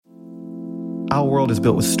Our world is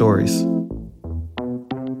built with stories.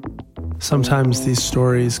 Sometimes these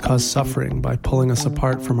stories cause suffering by pulling us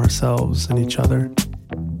apart from ourselves and each other.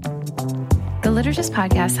 The Liturgists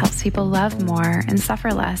podcast helps people love more and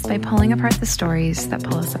suffer less by pulling apart the stories that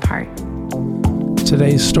pull us apart.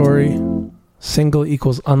 Today's story, single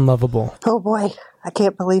equals unlovable. Oh boy, I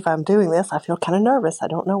can't believe I'm doing this. I feel kind of nervous. I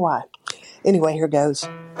don't know why. Anyway, here goes.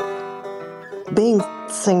 Being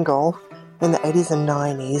single in the 80s and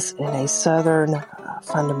 90s in a Southern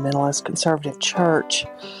fundamentalist conservative church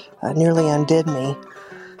nearly undid me.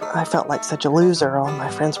 I felt like such a loser. All my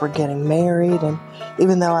friends were getting married, and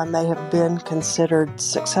even though I may have been considered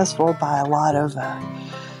successful by a lot of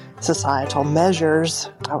societal measures,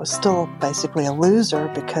 I was still basically a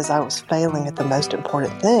loser because I was failing at the most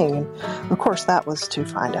important thing. And of course, that was to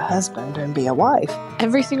find a husband and be a wife.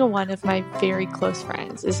 Every single one of my very close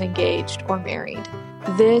friends is engaged or married.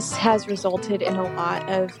 This has resulted in a lot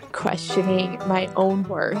of questioning my own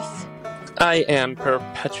worth. I am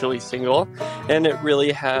perpetually single, and it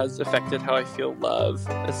really has affected how I feel love,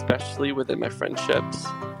 especially within my friendships.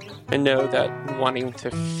 I know that wanting to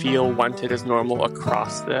feel wanted is normal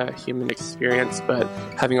across the human experience, but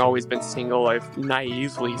having always been single, I've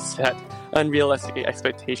naively set unrealistic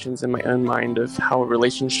expectations in my own mind of how a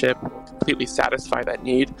relationship will completely satisfy that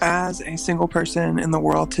need. As a single person in the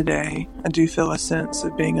world today, I do feel a sense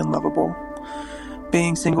of being unlovable.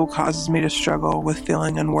 Being single causes me to struggle with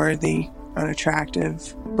feeling unworthy,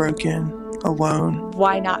 unattractive, broken, alone.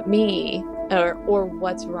 Why not me? Or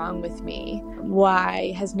what's wrong with me?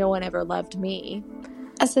 Why has no one ever loved me?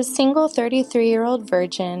 As a single 33-year-old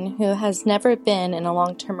virgin who has never been in a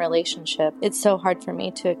long-term relationship, it's so hard for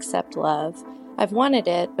me to accept love. I've wanted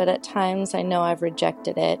it, but at times I know I've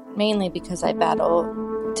rejected it, mainly because I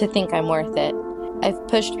battle to think I'm worth it. I've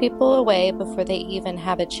pushed people away before they even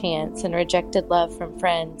have a chance and rejected love from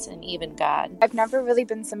friends and even God. I've never really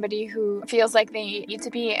been somebody who feels like they need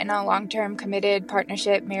to be in a long-term committed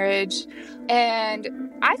partnership, marriage,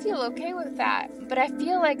 and I feel okay with that. But I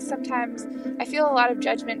feel like sometimes I feel a lot of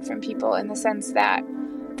judgment from people in the sense that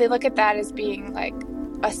they look at that as being like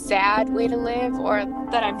a sad way to live, or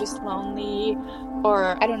that I'm just lonely,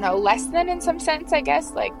 or I don't know, less than in some sense, I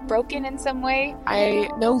guess, like broken in some way. I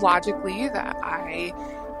know logically that I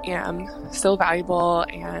am still valuable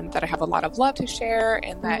and that I have a lot of love to share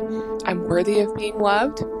and that I'm worthy of being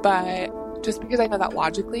loved, but just because I know that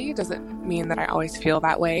logically doesn't mean that I always feel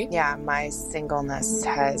that way. Yeah, my singleness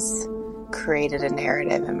has created a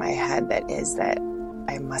narrative in my head that is that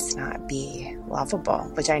I must not be lovable,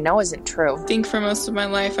 which I know isn't true. I think for most of my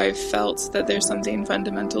life I've felt that there's something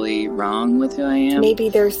fundamentally wrong with who I am. Maybe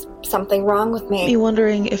there's something wrong with me. Me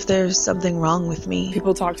wondering if there's something wrong with me.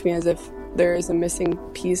 People talk to me as if there is a missing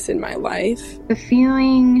piece in my life. The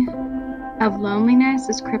feeling of loneliness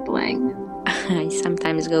is crippling. I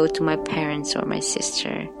sometimes go to my parents or my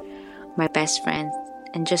sister, my best friend,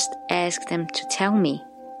 and just ask them to tell me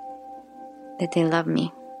that they love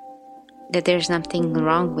me, that there's nothing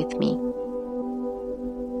wrong with me,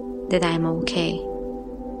 that I'm okay.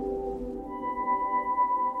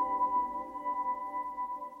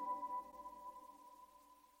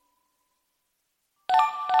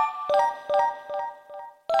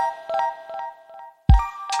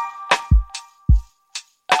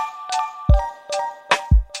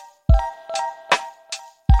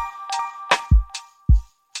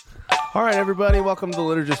 All right, everybody, welcome to the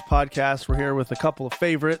Liturgists podcast. We're here with a couple of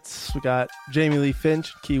favorites. We got Jamie Lee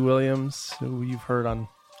Finch, Key Williams, who you've heard on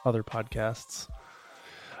other podcasts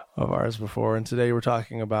of ours before. And today we're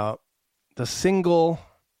talking about the single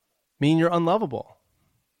mean you're unlovable.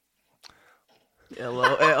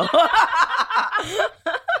 LOL.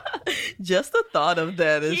 Just the thought of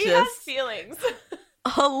that is Has feelings.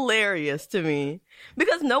 hilarious to me,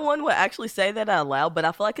 because no one would actually say that out loud, but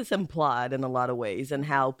I feel like it's implied in a lot of ways, and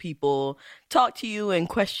how people talk to you and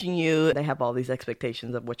question you. They have all these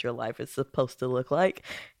expectations of what your life is supposed to look like,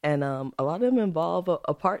 and a lot of them involve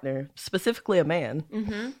a partner, specifically a man.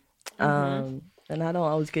 And I don't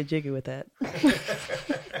always get jiggy with that.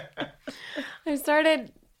 I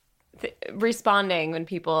started responding when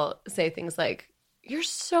people say things like, "You're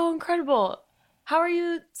so incredible. How are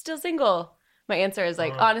you still single?" My answer is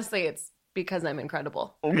like, honestly, it's because I'm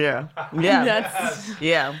incredible. Yeah.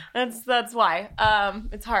 That's why.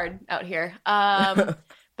 It's hard out here. But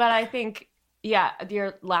I think,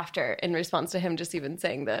 your laughter in response to him just even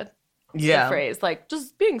saying the phrase, like,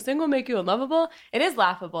 just being single make you unlovable. It is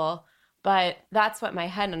laughable, but that's what my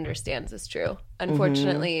head understands is true.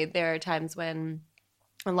 Unfortunately, there are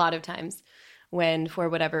a lot of times when, for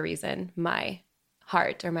whatever reason, my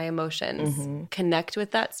heart or my emotions connect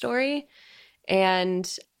with that story. And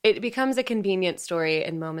it becomes a convenient story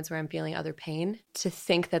in moments where I'm feeling other pain to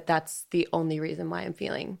think that that's the only reason why I'm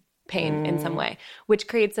feeling pain in some way, which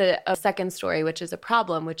creates a second story, which is a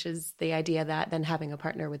problem, which is the idea that then having a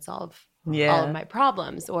partner would solve all of my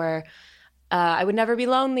problems, or I would never be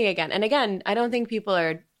lonely again. And again, I don't think people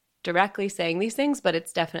are directly saying these things, but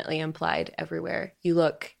it's definitely implied everywhere you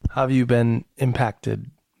look. How have you been impacted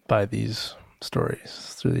by these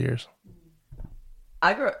stories through the years?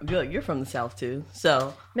 I grew up, you're from the South too,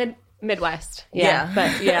 so Midwest. Yeah.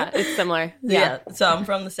 But yeah, it's similar. Yeah. So I'm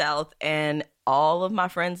from the South, and all of my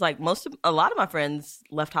friends, like a lot of my friends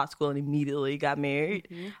left high school and immediately got married.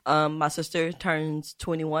 My sister turns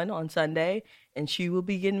 21 on Sunday, and she will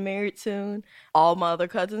be getting married soon. All my other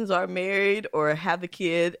cousins are married or have a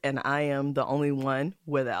kid, and I am the only one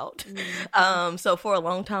without. So for a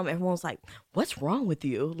long time, everyone was like, "What's wrong with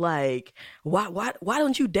you? Like, why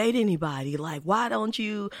don't you date anybody? Like, why aren't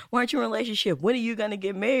you in a relationship? When are you gonna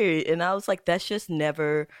get married?" And I was like, that's just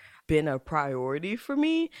never been a priority for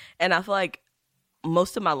me. And I feel like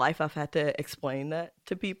most of my life I've had to explain that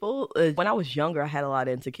to people. When I was younger, I had a lot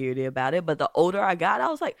of insecurity about it, but the older I got, I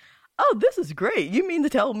was like, oh, this is great. You mean to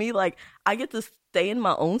tell me, like, I get to stay in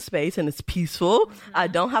my own space and it's peaceful? I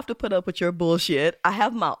don't have to put up with your bullshit. I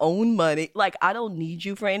have my own money. Like, I don't need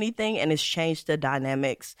you for anything. And it's changed the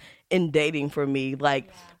dynamics in dating for me.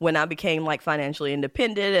 Like, when I became, like, financially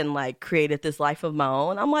independent and, like, created this life of my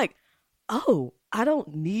own, I'm like, oh, I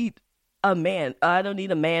don't need a man. I don't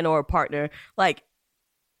need a man or a partner. Like,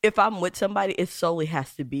 if I'm with somebody, it solely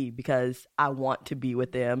has to be because I want to be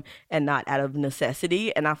with them and not out of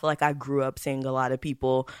necessity. And I feel like I grew up seeing a lot of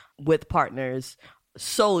people with partners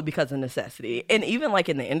solely because of necessity. And even like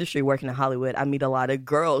in the industry working in Hollywood, I meet a lot of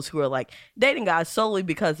girls who are like dating guys solely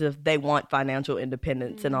because if they want financial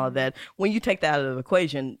independence and all that. When you take that out of the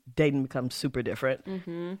equation, dating becomes super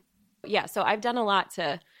different. Yeah, so I've done a lot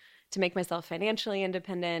to make myself financially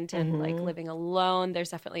independent and like living alone. There's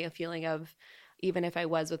definitely a feeling of, even if I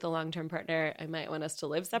was with a long-term partner, I might want us to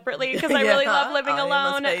live separately because I really love living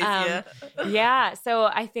alone. So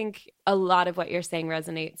I think a lot of what you're saying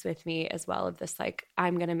resonates with me as well, of this, like,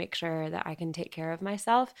 I'm going to make sure that I can take care of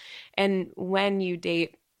myself. And when you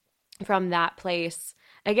date from that place,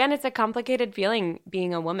 again, it's a complicated feeling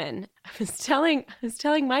being a woman. I was telling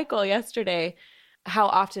Michael yesterday how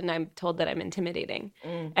often I'm told that I'm intimidating.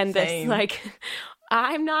 And same. This, like,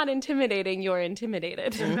 I'm not intimidating, you're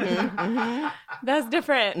intimidated. That's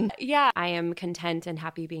different. Yeah, I am content and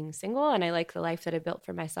happy being single, and I like the life that I built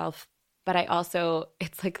for myself. But I also,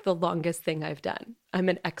 it's like the longest thing I've done. I'm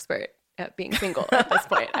an expert at being single at this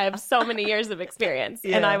point. I have so many years of experience,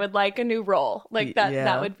 and I would like a new role. Like that,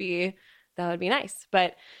 that would be nice.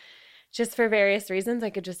 But just for various reasons,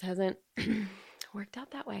 like, it just hasn't worked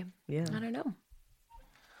out that way. Yeah. I don't know.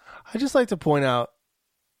 I just like to point out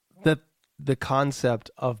that the concept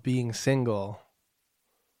of being single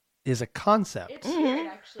is a concept. It's weird,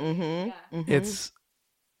 actually. It's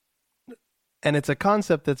a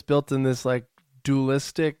concept that's built in this like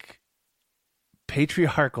dualistic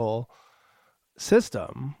patriarchal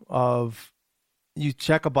system of you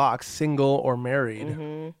check a box, single or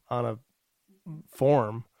married, on a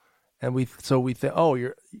form, and we think, oh,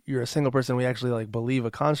 you're a single person. We actually like believe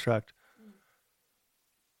a construct.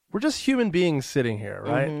 We're just human beings sitting here,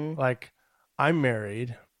 right? Like, I'm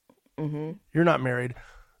married. You're not married.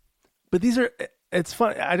 But it's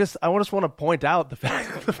fun. I just want to point out the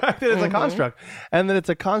fact that it's a construct, and that it's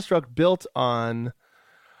a construct built on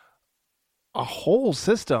a whole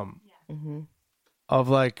system of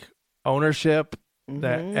like ownership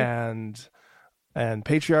and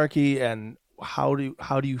patriarchy, and how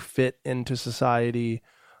do you fit into society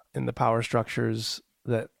in the power structures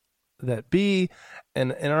that be.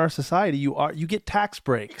 And in our society, you get tax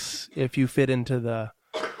breaks if you fit into the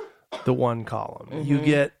one column.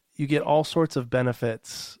 You get all sorts of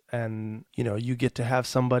benefits, and you get to have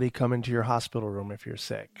somebody come into your hospital room if you're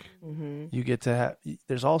sick. You get to have,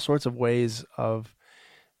 there's all sorts of ways of,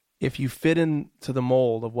 if you fit into the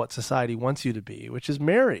mold of what society wants you to be, which is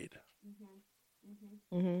married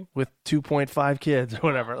with 2.5 kids or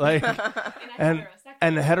whatever, like, and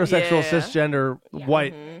a heterosexual cisgender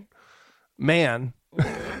white man,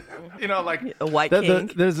 like a white king.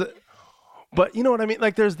 But you know what I mean?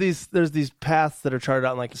 Like, there's these paths that are charted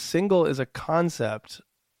out, and like, single is a concept,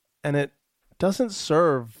 and it doesn't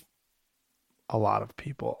serve a lot of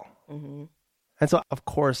people. And so, of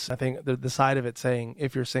course, I think the side of it saying,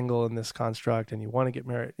 if you're single in this construct and you want to get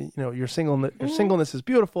married, your singleness is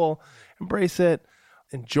beautiful, embrace it.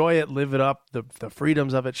 enjoy it, live it up, the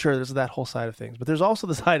freedoms of it. Sure, there's that whole side of things. But there's also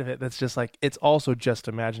the side of it that's just like, it's also just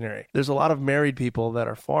imaginary. There's a lot of married people that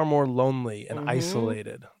are far more lonely and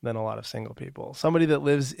isolated than a lot of single people. Somebody that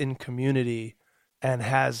lives in community and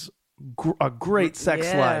has a great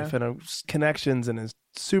sex life and connections and is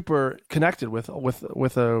super connected with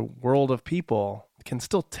a world of people can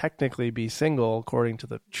still technically be single according to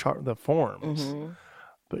the forms.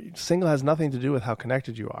 But single has nothing to do with how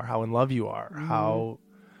connected you are, how in love you are,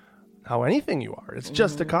 how anything you are. It's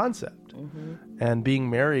just a concept. And being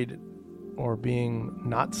married or being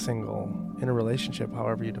not single in a relationship,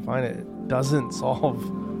 however you define it, doesn't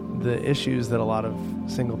solve the issues that a lot of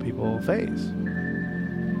single people face.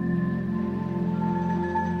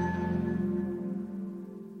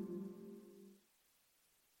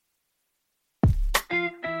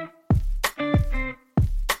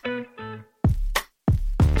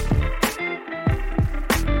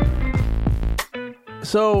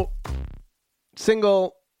 So,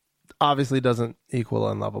 single obviously doesn't equal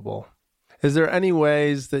unlovable. Is there any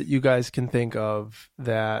ways that you guys can think of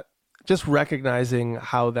that just recognizing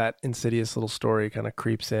how that insidious little story kind of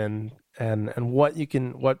creeps in and what we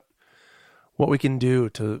can do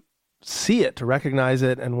to see it, to recognize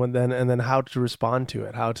it, and then how to respond to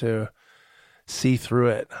it, how to see through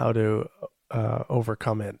it, how to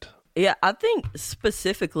overcome it? Yeah, I think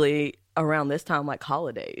specifically around this time, like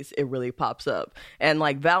holidays, it really pops up. And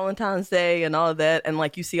like Valentine's Day and all of that. And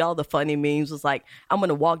like you see all the funny memes. It's like, I'm going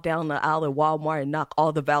to walk down the aisle at Walmart and knock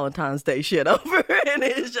all the Valentine's Day shit over. And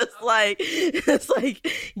it's like,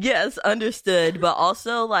 yes, understood. But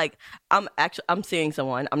also like, I'm seeing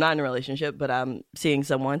someone. I'm not in a relationship, but I'm seeing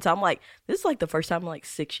someone. So I'm like, this is like the first time in like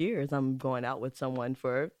 6 years I'm going out with someone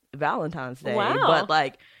for Valentine's Day. Wow. But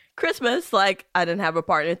like, Christmas, like, I didn't have a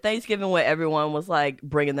partner. Thanksgiving, where everyone was, like,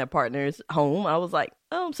 bringing their partners home, I was like,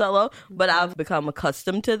 oh, I'm solo. But I've become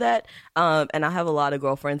accustomed to that. And I have a lot of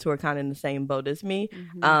girlfriends who are kind of in the same boat as me.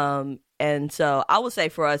 And so I would say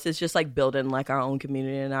for us, it's just, like, building, like, our own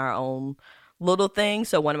community and our own little things.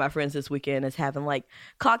 So one of my friends this weekend is having, like,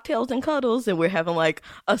 cocktails and cuddles. And we're having, like,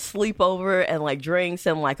 a sleepover and, like, drinks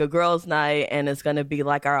and, like, a girls' night. And it's going to be,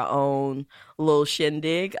 like, our own little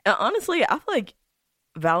shindig. And honestly, I feel like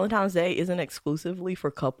Valentine's Day isn't exclusively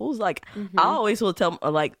for couples. Like, I always will tell,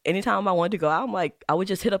 like, anytime I wanted to go out, I'm like, I would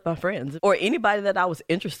just hit up my friends or anybody that I was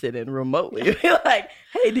interested in remotely. Like,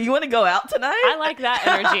 hey, do you want to go out tonight? I like that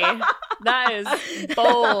energy. That is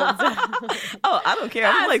bold. Oh, I don't care.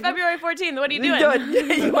 I'm like, February 14th. What are you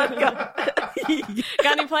doing? You want to go?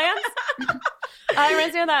 Got any plans? It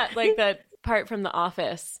reminds me of that, like, that part from The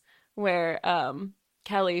Office where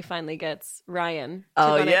Kelly finally gets Ryan to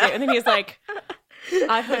go on a date, and then he's like,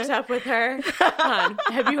 I hooked up with her on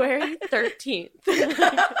February 13th.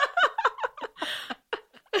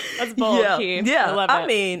 That's bold, Keith. Yeah. I love it.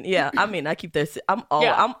 I mean, I keep this. I'm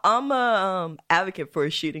a advocate for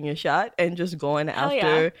shooting a shot and just going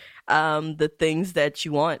after the things that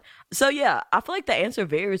you want. So yeah, I feel like the answer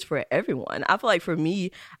varies for everyone. I feel like for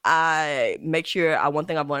me, I make sure one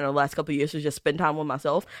thing I've learned in the last couple of years is just spend time with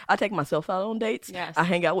myself. I take myself out on dates. Yes. I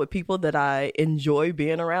hang out with people that I enjoy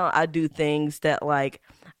being around. I do things that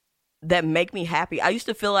make me happy. I used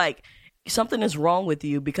to feel like something is wrong with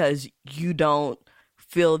you because you don't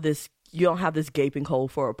have this gaping hole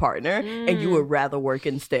for a partner and you would rather work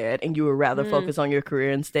instead and you would rather focus on your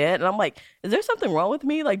career instead. And I'm like, is there something wrong with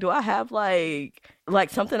me? Like, do I have like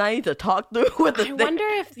something I need to talk through with? I wonder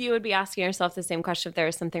if you would be asking yourself the same question if there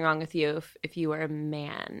was something wrong with you if you were a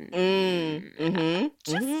man.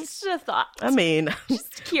 Just a thought. I mean,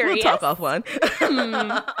 just curious. We'll talk offline.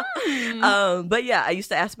 But yeah, I used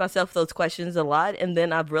to ask myself those questions a lot, and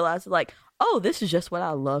then I've realized like, oh, this is just what I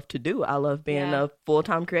love to do. I love being a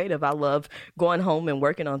full-time creative. I love going home and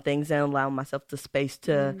working on things and allowing myself the space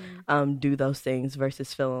to do those things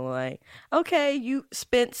versus feeling like, okay, you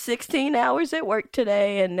spent 16 hours at work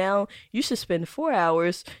today and now you should spend 4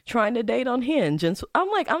 hours trying to date on Hinge. And so I'm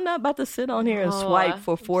like, I'm not about to sit on here and swipe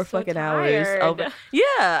for 4 fucking hours. Yeah,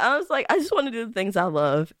 I was like, I just want to do the things I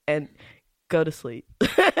love and go to sleep.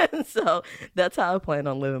 So that's how I plan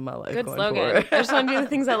on living my life. Good going slogan. forward. I just want to do the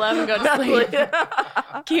things I love and go to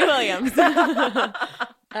sleep. Key Williams.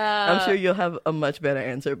 I'm sure you'll have a much better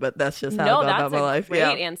answer, but that's just how I go about my life.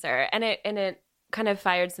 Great answer. And it kind of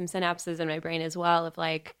fired some synapses in my brain as well of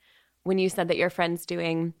like when you said that your friend's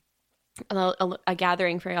doing a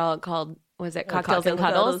gathering for y'all called, was it Cocktails and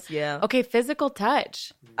Cuddles? Yeah. Okay, physical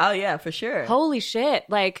touch. Oh yeah, for sure. Holy shit.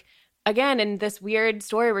 Like, again, in this weird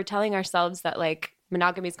story, we're telling ourselves that like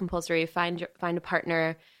monogamy is compulsory, find a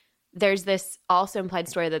partner there's this also implied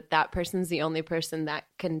story that person's the only person that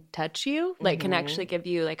can touch you, like can actually give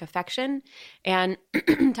you like affection, and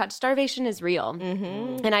touch starvation is real.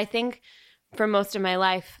 And I think for most of my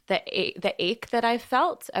life, the ache that I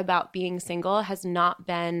felt about being single has not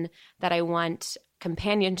been that I want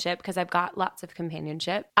companionship, because I've got lots of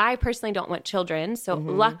companionship. I personally don't want children. So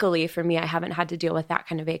luckily for me, I haven't had to deal with that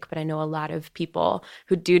kind of ache, but I know a lot of people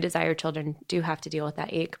who do desire children do have to deal with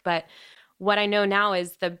that ache. But what I know now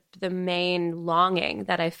is the main longing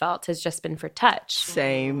that I felt has just been for touch.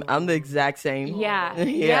 Same. I'm the exact same.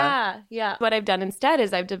 Yeah. What I've done instead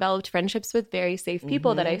is I've developed friendships with very safe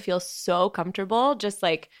people that I feel so comfortable just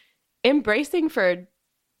like embracing for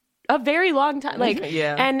a very long time. Like,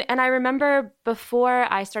 and I remember before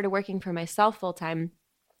I started working for myself full time,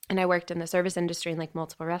 and I worked in the service industry in like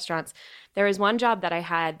multiple restaurants, there was one job that I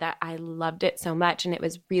had that I loved it so much. And it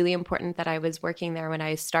was really important that I was working there when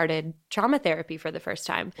I started trauma therapy for the first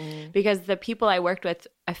time, because the people I worked with,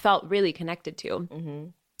 I felt really connected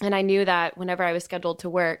to. And I knew that whenever I was scheduled to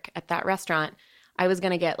work at that restaurant, I was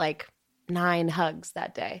going to get like 9 hugs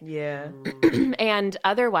that day. And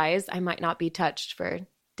otherwise I might not be touched for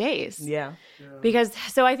days. Because,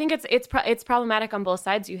 so I think it's problematic on both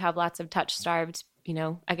sides. You have lots of touch starved, you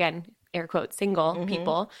know, again, air quotes, single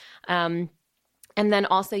people. And then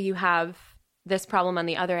also you have this problem on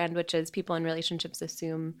the other end, which is people in relationships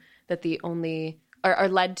assume that the only, are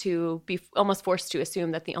led to be almost forced to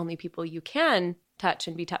assume that the only people you can touch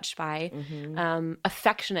and be touched by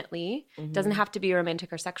affectionately, doesn't have to be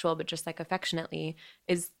romantic or sexual, but just like affectionately,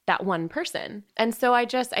 is that one person. And so I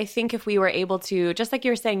think if we were able to, just like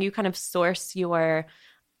you were saying, you kind of source your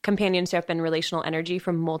companionship and relational energy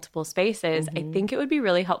from multiple spaces, I think it would be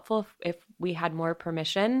really helpful if we had more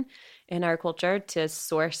permission in our culture to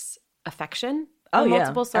source affection from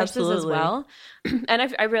multiple sources as well. And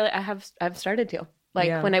I've started to.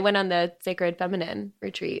 Like when I went on the Sacred Feminine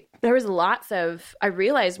retreat, there was I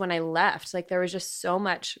realized when I left, like there was just so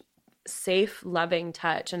much safe, loving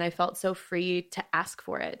touch, and I felt so free to ask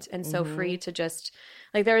for it, and so free to just,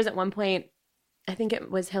 like there was at one point, I think it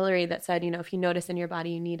was Hillary that said, you know, if you notice in your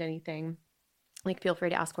body you need anything, like feel free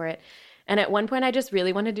to ask for it. And at one point I just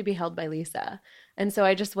really wanted to be held by Lisa. And so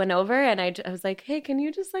I just went over and I was like, hey, can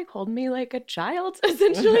you just like hold me like a child,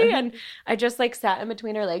 essentially? And I just like sat in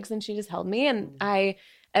between her legs and she just held me. And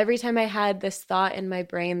every time I had this thought in my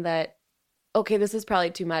brain that, okay, this is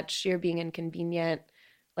probably too much, you're being inconvenient,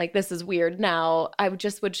 like this is weird now, I would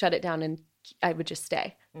shut it down and I would just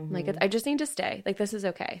stay. Like, I just need to stay. Like, this is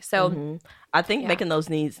okay. So I think making those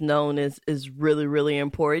needs known is really, really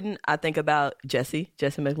important. I think about Jessie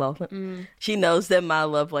McLaughlin. She knows that my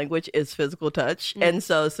love language is physical touch. And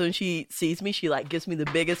so as soon as she sees me, she like gives me the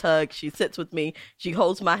biggest hug. She sits with me. She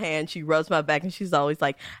holds my hand. She rubs my back. And she's always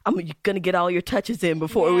like, I'm going to get all your touches in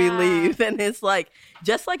before we leave. And it's like,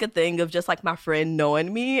 just like a thing of just like my friend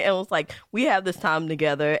knowing me. And it was like, we have this time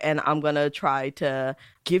together and I'm going to try to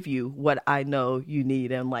give you what I know you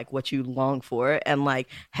need and like what you long for, and like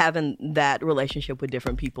having that relationship with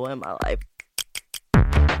different people in my life.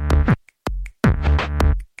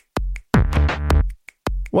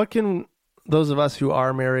 What can those of us who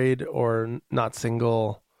are married or not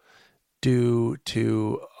single do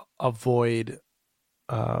to avoid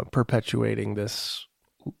perpetuating this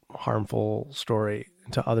harmful story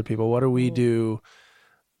to other people? What do we do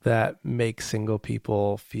that makes single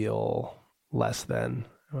people feel less than?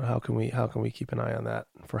 How can we keep an eye on that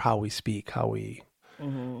for how we speak, how we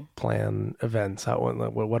plan events?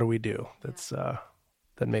 What do we do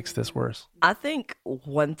that makes this worse? I think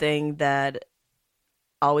one thing that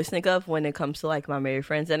I always think of when it comes to like my married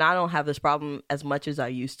friends, and I don't have this problem as much as I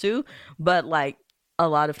used to, but like a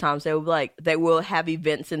lot of times they will have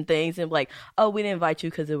events and things and be like, oh, we didn't invite you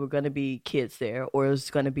because there were going to be kids there, or it was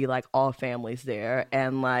going to be like all families there,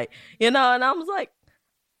 and like, you know, and I was like,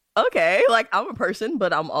 okay, like I'm a person,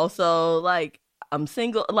 but I'm also like, I'm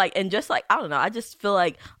single, like, and just like, I don't know, I just feel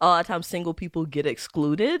like a lot of times single people get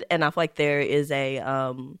excluded. And I feel like there is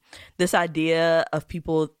this idea of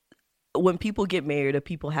people, when people get married or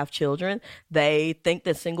people have children, they think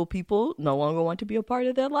that single people no longer want to be a part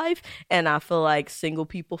of their life. And I feel like single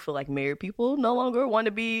people feel like married people no longer want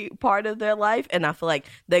to be part of their life. And I feel like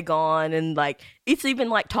they're gone, and like, it's even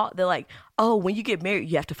like taught, they're like, oh, when you get married,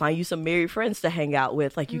 you have to find you some married friends to hang out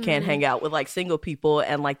with. Like, you can't hang out with like single people,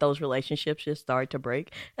 and like those relationships just start to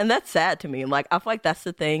break. And that's sad to me. Like, I feel like that's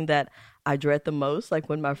the thing that I dread the most. Like,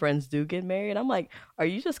 when my friends do get married, I'm like, are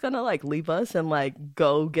you just gonna like leave us and like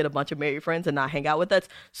go get a bunch of married friends and not hang out with us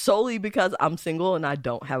solely because I'm single and I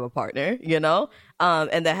don't have a partner, you know?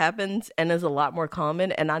 And that happens and is a lot more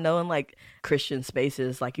common. And I know in like Christian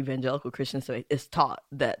spaces, like evangelical Christian space, it's taught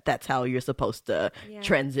that that's how you're supposed to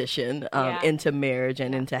transition into marriage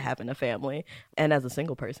and into having a family. And as a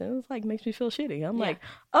single person, it's like makes me feel shitty. I'm like,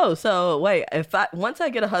 oh, so wait, once I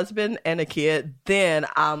get a husband and a kid, then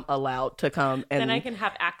I'm allowed to come and then I can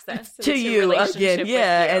have access to you again.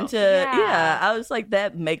 I was like,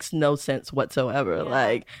 that makes no sense whatsoever.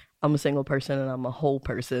 Like, I'm a single person and I'm a whole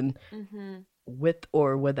person with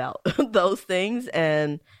or without those things.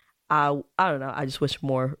 And I don't know. I just wish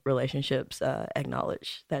more relationships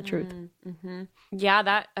acknowledge that truth. Yeah,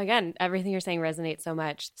 that, again, everything you're saying resonates so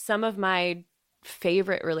much. Some of my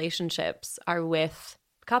favorite relationships are with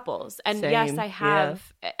couples. And Same. yes, I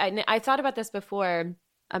have. Yeah. I thought about this before,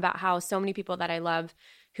 about how so many people that I love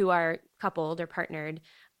who are coupled or partnered,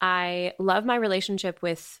 I love my relationship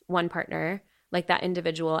with one partner, like that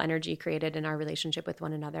individual energy created in our relationship with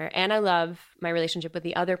one another. And I love my relationship with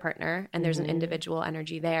the other partner, and there's an individual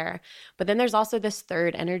energy there. But then there's also this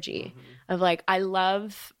third energy of like, I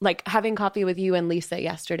love like having coffee with you and Lisa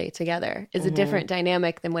yesterday together is a different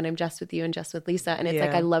dynamic than when I'm just with you and just with Lisa. And it's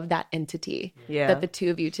like, I love that entity that the two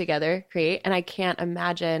of you together create. And I can't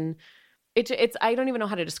imagine it's, I don't even know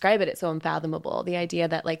how to describe it. It's so unfathomable. The idea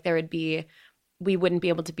that like we wouldn't be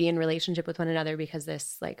able to be in relationship with one another because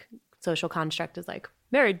this like social construct is like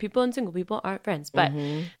married people and single people aren't friends. But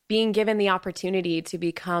being given the opportunity to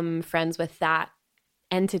become friends with that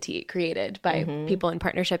entity created by people in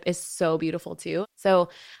partnership is so beautiful too. So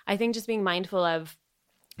I think just being mindful of,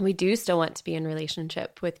 we do still want to be in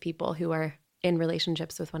relationship with people who are in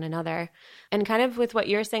relationships with one another. And kind of with what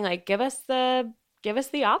you're saying, like give us the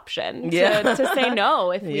option to say no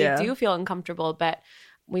if we do feel uncomfortable, but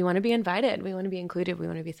we want to be invited. We want to be included. We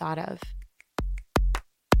want to be thought of.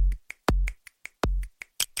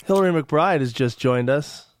 Hillary McBride has just joined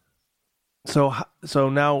us. So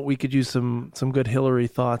now we could use some good Hillary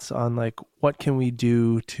thoughts on like, what can we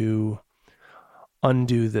do to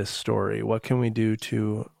undo this story? What can we do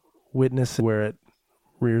to witness where it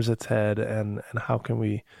rears its head, and how can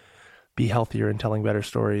we be healthier in telling better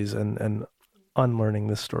stories and unlearning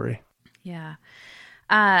this story? Yeah.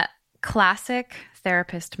 Classic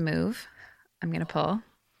therapist move. I'm going to pull.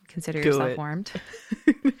 Consider yourself warmed.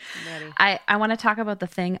 I want to talk about the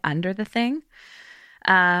thing under the thing,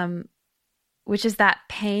 which is that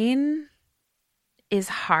pain is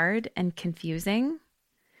hard and confusing.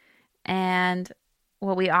 And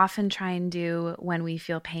what we often try and do when we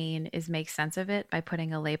feel pain is make sense of it by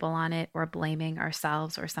putting a label on it or blaming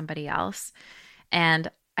ourselves or somebody else. And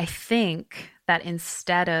I think that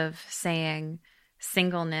instead of saying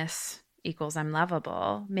singleness equals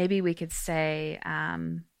unlovable, maybe we could say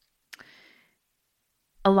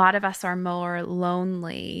a lot of us are more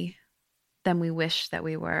lonely than we wish that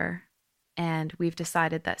we were. And we've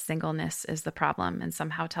decided that singleness is the problem and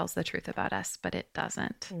somehow tells the truth about us, but it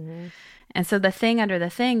doesn't. And so the thing under the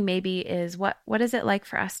thing maybe is what is it like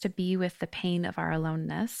for us to be with the pain of our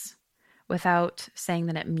aloneness without saying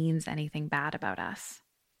that it means anything bad about us?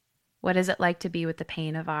 What is it like to be with the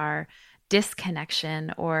pain of our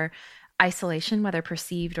disconnection or isolation, whether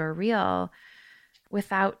perceived or real,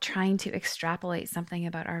 without trying to extrapolate something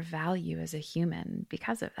about our value as a human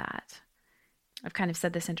because of that? I've kind of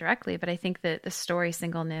said this indirectly, but I think that the story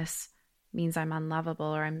singleness means I'm unlovable,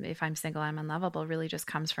 or if I'm single, I'm unlovable, really just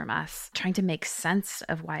comes from us trying to make sense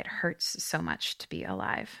of why it hurts so much to be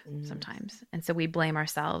alive sometimes. And so we blame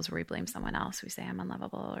ourselves or we blame someone else. We say I'm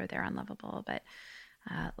unlovable or they're unlovable, but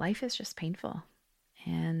life is just painful.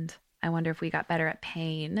 And I wonder if we got better at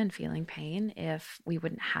pain and feeling pain if we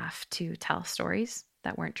wouldn't have to tell stories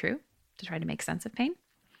that weren't true to try to make sense of pain.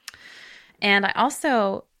 And I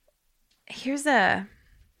also, here's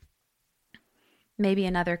maybe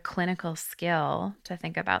another clinical skill to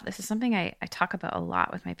think about. This is something I talk about a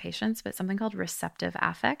lot with my patients, but something called receptive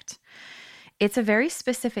affect. It's a very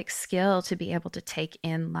specific skill to be able to take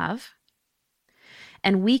in love.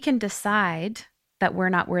 And we can decide that we're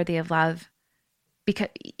not worthy of love, because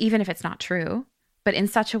even if it's not true, but in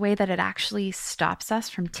such a way that it actually stops us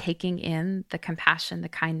from taking in the compassion, the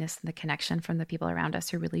kindness, and the connection from the people around us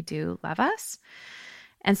who really do love us.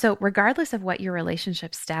 And so regardless of what your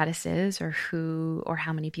relationship status is, or who or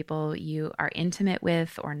how many people you are intimate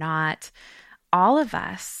with or not, all of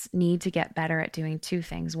us need to get better at doing two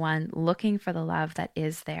things. One, looking for the love that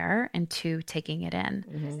is there, and two, taking it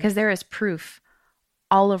in. Because there is proof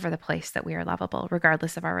all over the place that we are lovable,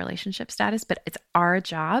 regardless of our relationship status. But it's our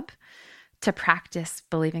job to practice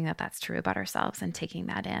believing that that's true about ourselves and taking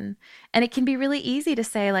that in. And it can be really easy to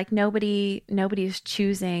say, like, nobody's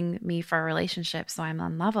choosing me for a relationship, so I'm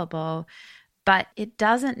unlovable. But it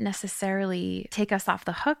doesn't necessarily take us off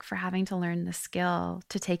the hook for having to learn the skill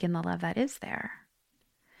to take in the love that is there.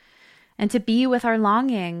 And to be with our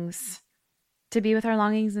longings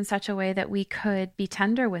in such a way that we could be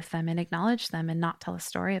tender with them and acknowledge them and not tell a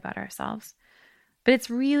story about ourselves. But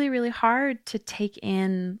it's really, really hard to take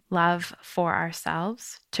in love for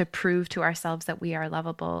ourselves, to prove to ourselves that we are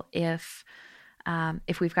lovable if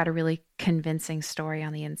we've got a really convincing story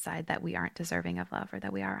on the inside that we aren't deserving of love or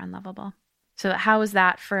that we are unlovable. So how is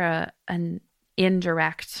that for an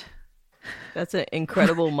indirect? That's an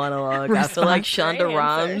incredible monologue. I feel like Shonda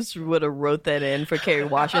Rhimes would have wrote that in for Kerry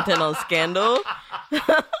Washington on Scandal.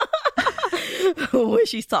 When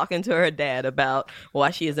she's talking to her dad about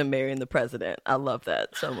why she isn't marrying the president. I love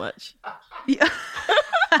that so much. Yeah.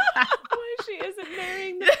 Why she isn't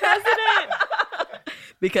marrying the president?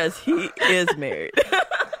 Because he is married.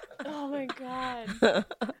 Oh my God.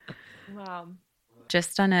 Wow.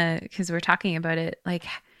 Just because we're talking about it, like,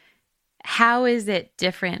 how is it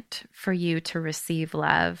different for you to receive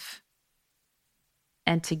love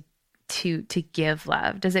and to give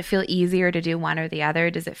love? Does it feel easier to do one or the other?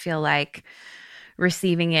 Does it feel like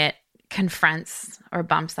receiving it confronts or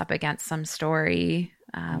bumps up against some story,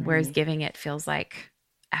 whereas giving it feels like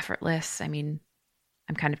effortless? I mean,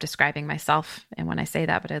 I'm kind of describing myself and when I say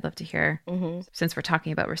that, but I'd love to hear, since we're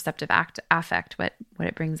talking about receptive affect, what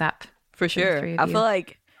it brings up. For sure. I feel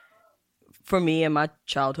like for me and my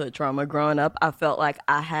childhood trauma growing up, I felt like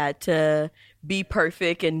I had to be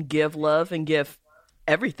perfect and give love and give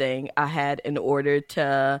everything I had in order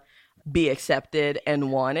to be accepted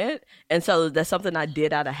and wanted. And so that's something I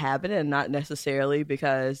did out of habit and not necessarily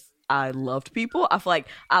because I loved people. I feel like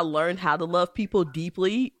I learned how to love people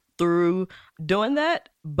deeply through doing that,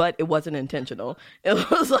 but it wasn't intentional. It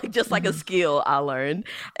was like just like a skill I learned.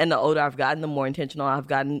 And the older I've gotten, the more intentional I've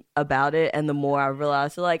gotten about it. And the more I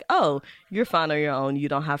realized like, oh, you're fine on your own. You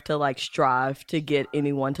don't have to like strive to get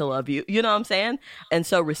anyone to love you. You know what I'm saying? And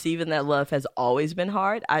so receiving that love has always been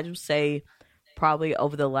hard. I just say probably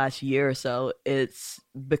over the last year or so, it's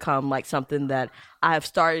become like something that I've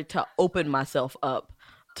started to open myself up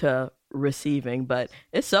to receiving, but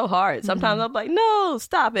it's so hard. Sometimes I'm like, no,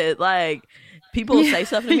 stop it. Like people say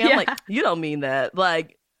stuff to me, I'm like, you don't mean that.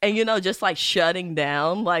 Like, and you know, just like shutting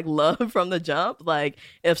down like love from the jump. Like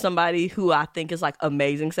if somebody who I think is like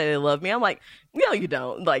amazing say they love me, I'm like, no, you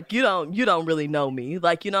don't. Like you don't really know me.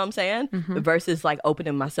 Like, you know what I'm saying? Versus like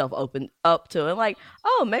opening myself up to it. Like,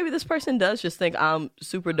 oh, maybe this person does just think I'm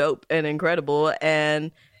super dope and incredible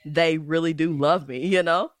and they really do love me, you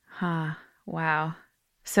know? Wow.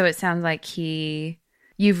 So it sounds like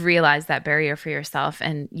you've realized that barrier for yourself,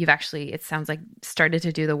 and you've actually, it sounds like, started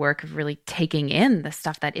to do the work of really taking in the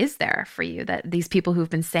stuff that is there for you, that these people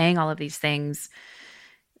who've been saying all of these things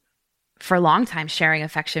for a long time, sharing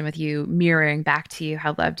affection with you, mirroring back to you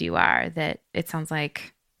how loved you are, that it sounds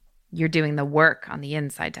like you're doing the work on the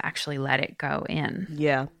inside to actually let it go in.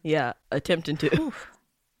 Yeah. Attempting to.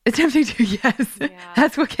 Attempting to, yes. Yeah.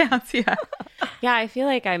 That's what counts, yeah. Yeah, I feel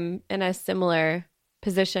like I'm in a similar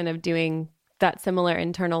position of doing that similar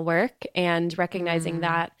internal work and recognizing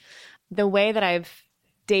that the way that I've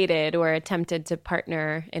dated or attempted to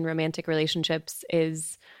partner in romantic relationships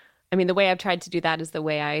is, I mean, the way I've tried to do that is the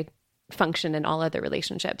way I function in all other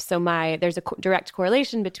relationships. So there's a direct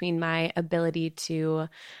correlation between my ability to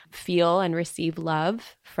feel and receive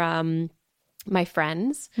love from my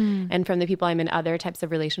friends and from the people I'm in other types of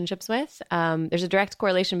relationships with. There's a direct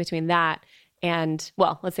correlation between that and,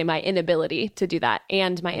 well, let's say my inability to do that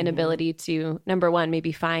and my inability to, number one,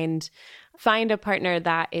 maybe find a partner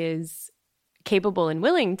that is capable and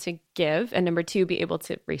willing to give, and number two, be able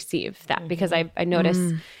to receive that. Because I notice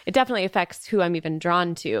it definitely affects who I'm even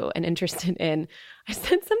drawn to and interested in. I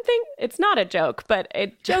said something, it's not a joke, but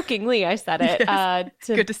jokingly I said it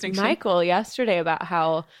to good distinction. Michael yesterday about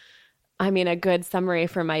how, I mean, a good summary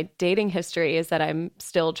for my dating history is that I'm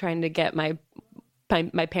still trying to get my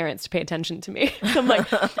parents to pay attention to me. So I'm like,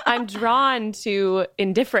 I'm drawn to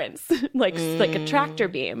indifference, like a tractor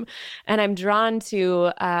beam. And I'm drawn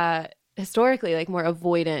to, historically, like more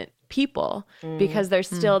avoidant people because there's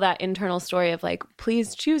still that internal story of like,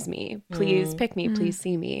 please choose me, please pick me, please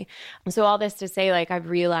see me. So all this to say, like, I've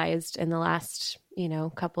realized in the last,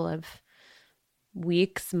 couple of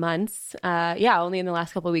weeks, months, only in the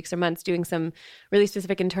last couple of weeks or months, doing some really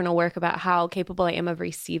specific internal work about how capable I am of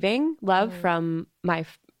receiving love from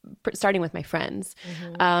starting with my friends,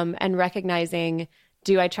 and recognizing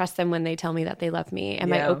do I trust them when they tell me that they love me?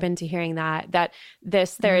 Am I open to hearing that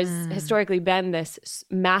there's historically been this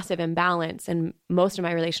massive imbalance in most of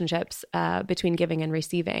my relationships between giving and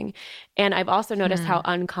receiving. And I've also noticed how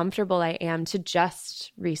uncomfortable I am to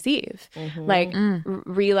just receive,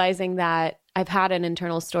 realizing that I've had an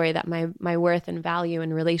internal story that my worth and value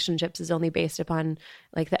in relationships is only based upon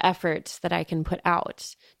like the effort that I can put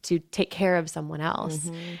out to take care of someone else.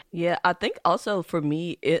 Yeah, I think also for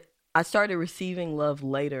me, I started receiving love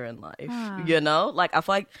later in life, you know? Like, I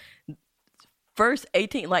feel like first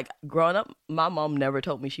 18, like, growing up, my mom never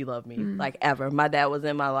told me she loved me, like, ever. My dad was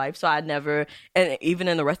in my life, so I never, and even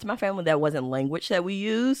in the rest of my family, that wasn't language that we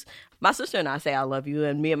use. My sister and I say I love you,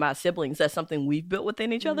 and me and my siblings, that's something we've built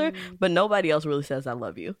within each other, but nobody else really says I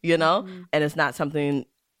love you, you know? And it's not something...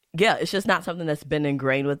 Yeah, it's just not something that's been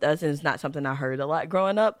ingrained with us, and it's not something I heard a lot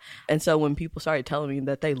growing up. And so when people started telling me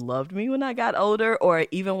that they loved me when I got older, or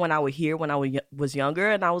even when I would hear when I was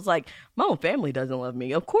younger, and I was like, my own family doesn't love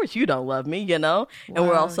me. Of course you don't love me, you know? And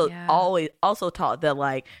we're also always taught that,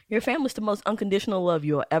 like, your family's the most unconditional love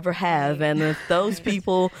you'll ever have. And if those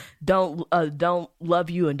people don't love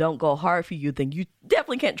you and don't go hard for you, then you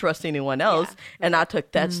definitely can't trust anyone else. And I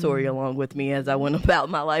took that story along with me as I went about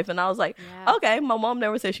my life. And I was like, okay, my mom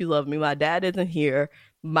never said she loved me. My dad isn't here.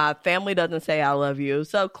 My family doesn't say I love you.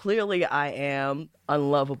 So clearly I am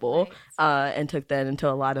unlovable, and took that into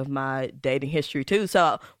a lot of my dating history too.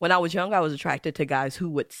 So when I was young, I was attracted to guys who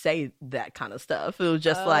would say that kind of stuff. It was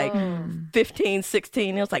just like 15,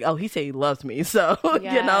 16. It was like, oh, he said he loves me. So,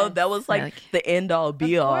 you know, that was like the end all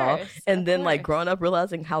be all. And then like growing up,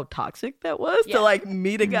 realizing how toxic that was to like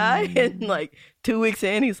meet a guy and like 2 weeks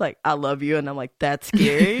in, he's like, I love you. And I'm like, that's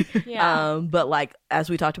scary. But like, as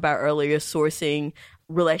we talked about earlier, sourcing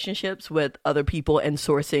relationships with other people and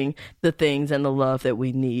sourcing the things and the love that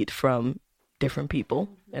we need from different people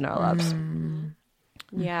in our lives.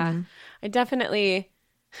 I definitely,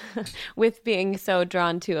 with being so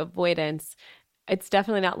drawn to avoidance, it's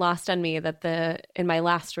definitely not lost on me that in my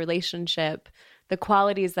last relationship, the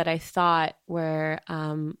qualities that I thought were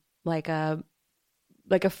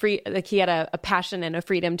he had a passion and a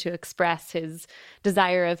freedom to express his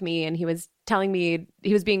desire of me, and he was telling me,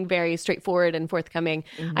 he was being very straightforward and forthcoming.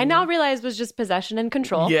 I now realize was just possession and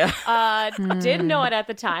control. Didn't know it at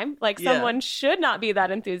the time. Like someone should not be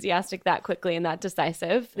that enthusiastic that quickly and that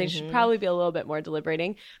decisive. They should probably be a little bit more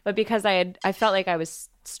deliberating. But because I felt like I was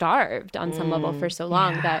starved on some level for so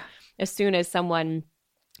long that as soon as someone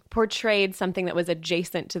portrayed something that was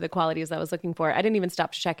adjacent to the qualities I was looking for, I didn't even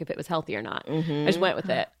stop to check if it was healthy or not. I just went with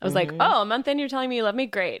it. I was like, oh, a month in, you're telling me you love me?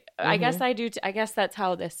 Great. I guess I do. I guess that's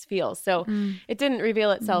how this feels. So it didn't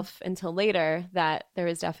reveal itself until later that there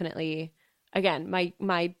was definitely, again,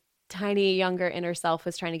 my tiny younger inner self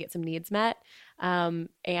was trying to get some needs met.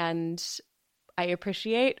 And I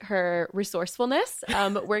appreciate her resourceefulness.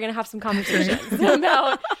 We're going to have some conversations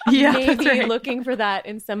about maybe looking for that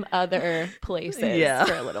in some other places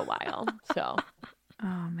for a little while. So,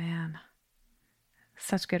 oh man,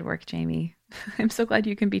 such good work, Jamie. I'm so glad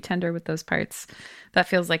you can be tender with those parts. That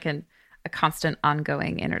feels like a constant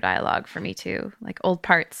ongoing inner dialogue for me too. Like old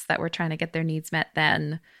parts that were trying to get their needs met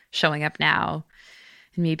then showing up now,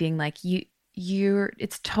 and me being like,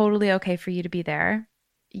 it's totally okay for you to be there.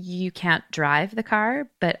 You can't drive the car,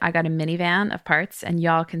 but I got a minivan of parts and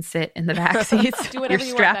y'all can sit in the back seats. Do whatever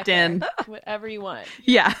You're strapped in. Whatever you want.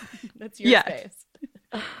 Yeah. That's your space.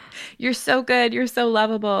 You're so good. You're so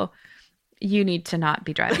lovable. You need to not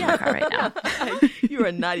be driving the car right now. You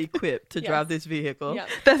are not equipped to drive this vehicle.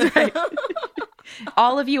 That's right.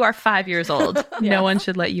 All of you are 5 years old. No one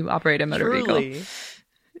should let you operate a motor vehicle.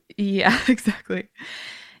 Yeah, exactly.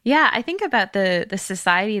 Yeah, I think about the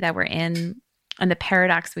society that we're in and the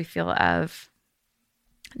paradox we feel of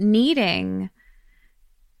needing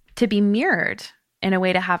to be mirrored in a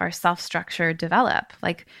way to have our self-structure develop.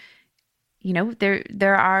 Like, you know,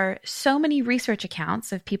 there are so many research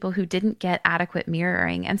accounts of people who didn't get adequate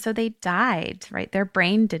mirroring, and so they died, right? Their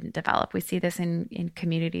brain didn't develop. We see this in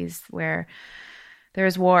communities where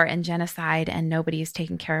there's war and genocide and nobody is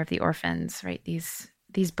taking care of the orphans, right?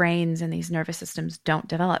 These brains and these nervous systems don't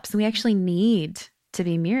develop. So we actually need to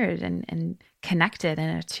be mirrored and connected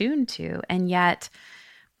and attuned to. And yet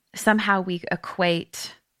somehow we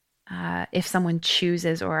equate if someone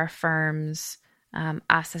chooses or affirms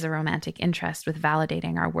us as a romantic interest with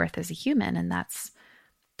validating our worth as a human. And that's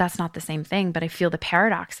not the same thing, but I feel the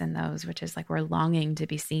paradox in those, which is like we're longing to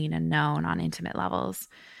be seen and known on intimate levels.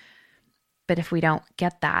 But if we don't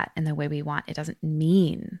get that in the way we want, it doesn't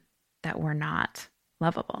mean that we're not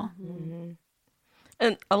lovable.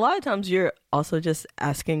 And a lot of times you're also just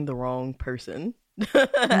asking the wrong person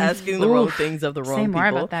asking the wrong things of the wrong people. Say more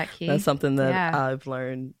about that, Key. That's something that I've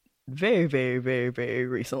learned very, very, very, very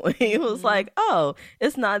recently. It was like, oh,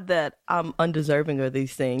 it's not that I'm undeserving of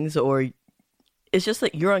these things, or it's just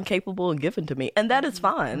that you're incapable of giving to me. And that is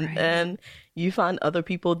fine. Right. And you find other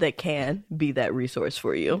people that can be that resource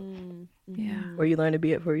for you. Yeah. Or you learn to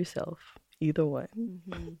be it for yourself. Either way.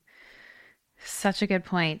 Such a good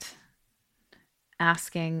point.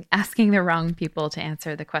 Asking the wrong people to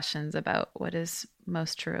answer the questions about what is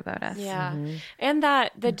most true about us. Yeah. And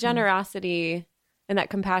that the generosity and that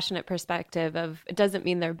compassionate perspective of, it doesn't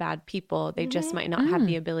mean they're bad people. They just might not have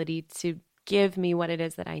the ability to give me what it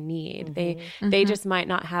is that I need. They just might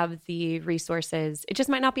not have the resources. It just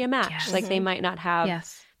might not be a match. Yes. Like they might not have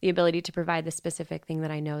the ability to provide the specific thing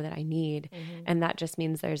that I know that I need. And that just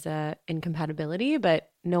means there's a incompatibility,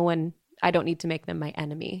 but I don't need to make them my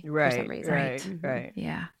enemy for some reason. Right.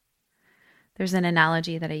 Yeah. There's an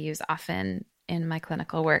analogy that I use often in my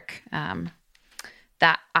clinical work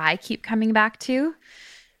that I keep coming back to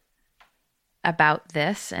about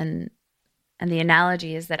this. And the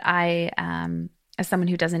analogy is that I, as someone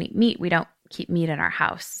who doesn't eat meat, we don't keep meat in our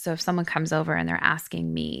house. So if someone comes over and they're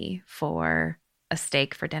asking me for a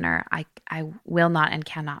steak for dinner, I will not and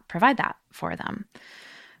cannot provide that for them.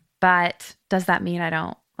 But does that mean I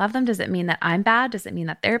don't love them? Does it mean that I'm bad? Does it mean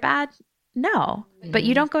that they're bad? No. But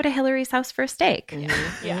you don't go to Hillary's house for a steak.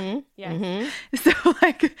 So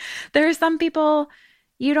like there are some people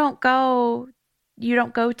you don't go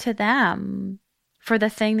to them for the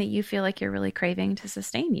thing that you feel like you're really craving to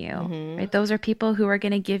sustain you. Right? Those are people who are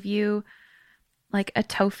going to give you like a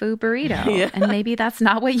tofu burrito. And maybe that's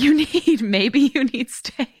not what you need. Maybe you need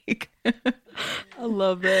steak. I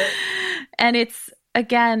love it. And it's,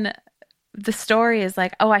 again, the story is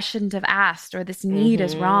like, oh, I shouldn't have asked, or this need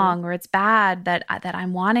is wrong, or it's bad that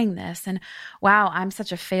I'm wanting this. And wow, I'm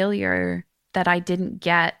such a failure that I didn't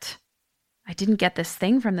get this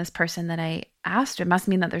thing from this person that I asked. It must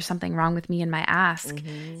mean that there's something wrong with me in my ask.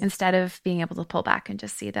 Instead of being able to pull back and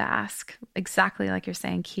just see the ask, exactly like you're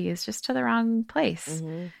saying, Key, is just to the wrong place.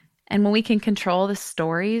 And when we can control the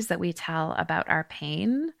stories that we tell about our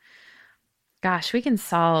pain, gosh, we can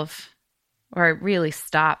solve or really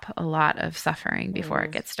stop a lot of suffering before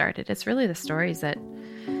it gets started. It's really the stories that,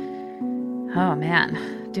 oh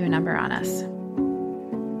man, do a number on us.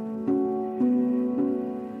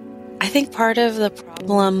 I think part of the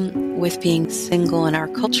problem with being single in our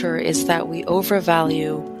culture is that we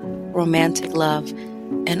overvalue romantic love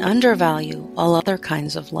and undervalue all other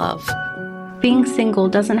kinds of love. Being single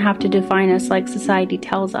doesn't have to define us like society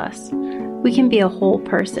tells us. We can be a whole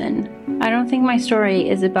person. I don't think my story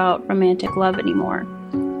is about romantic love anymore.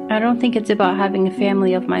 I don't think it's about having a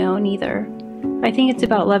family of my own either. I think it's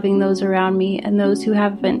about loving those around me and those who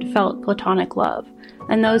haven't felt platonic love,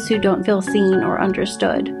 and those who don't feel seen or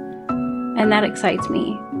understood. And that excites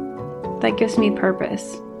me. That gives me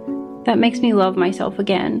purpose. That makes me love myself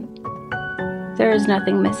again. There is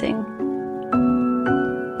nothing missing.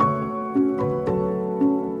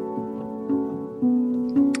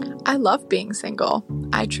 I love being single.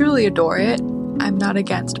 I truly adore it. I'm not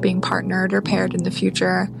against being partnered or paired in the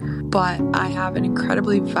future, but I have an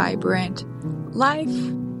incredibly vibrant life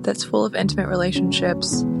that's full of intimate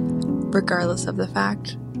relationships, regardless of the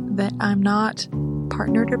fact that I'm not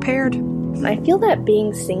partnered or paired. I feel that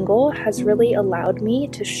being single has really allowed me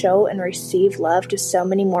to show and receive love to so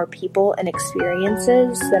many more people and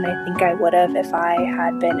experiences than I think I would have if I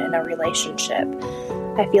had been in a relationship.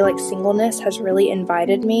 I feel like singleness has really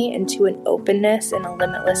invited me into an openness and a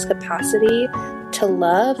limitless capacity to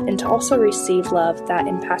love and to also receive love that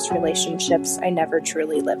in past relationships I never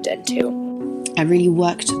truly lived into. I really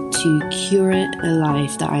worked to curate a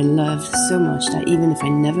life that I love so much that even if I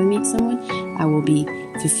never meet someone, I will be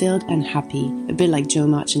fulfilled and happy. A bit like Joe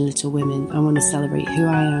March in Little Women. I want to celebrate who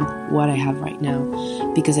I am, what I have right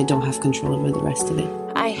now, because I don't have control over the rest of it.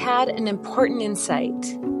 I had an important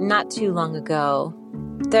insight not too long ago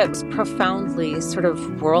that was profoundly sort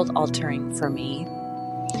of world-altering for me.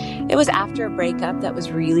 It was after a breakup that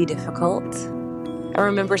was really difficult. I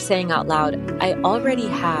remember saying out loud, I already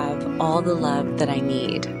have all the love that I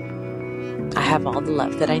need. I have all the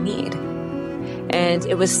love that I need. And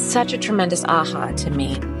it was such a tremendous aha to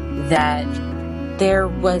me that there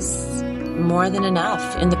was more than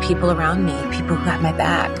enough in the people around me, people who have my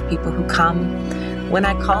back, people who come when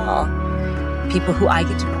I call, people who I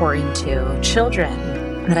get to pour into, children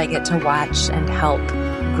that I get to watch and help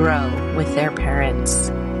grow with their parents.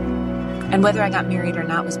 And whether I got married or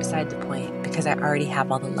not was beside the point, because I already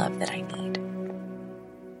have all the love that I need.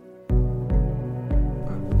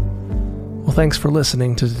 Well, thanks for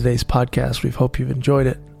listening to today's podcast. We hope you've enjoyed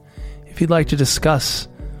it. If If you'd like to discuss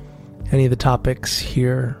any of the topics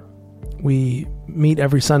here, we meet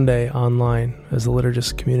every Sunday online as the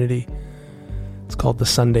Liturgist community. It's called The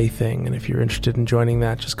Sunday Thing, and if you're interested in joining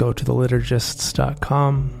that, just go to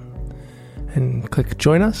theliturgists.com and click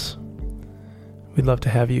Join Us. We'd love to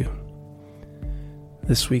have you.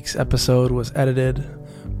 This week's episode was edited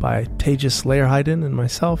by Tejas Leierheiden and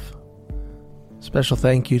myself. Special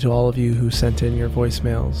thank you to all of you who sent in your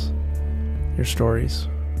voicemails, your stories.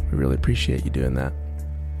 We really appreciate you doing that.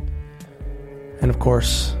 And of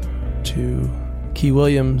course, to Key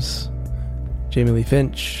Williams, Jamie Lee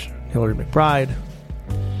Finch, Hillary McBride,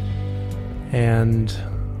 and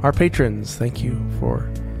our patrons, thank you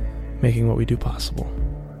for making what we do possible.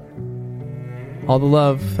 All the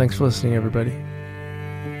love. Thanks for listening, everybody.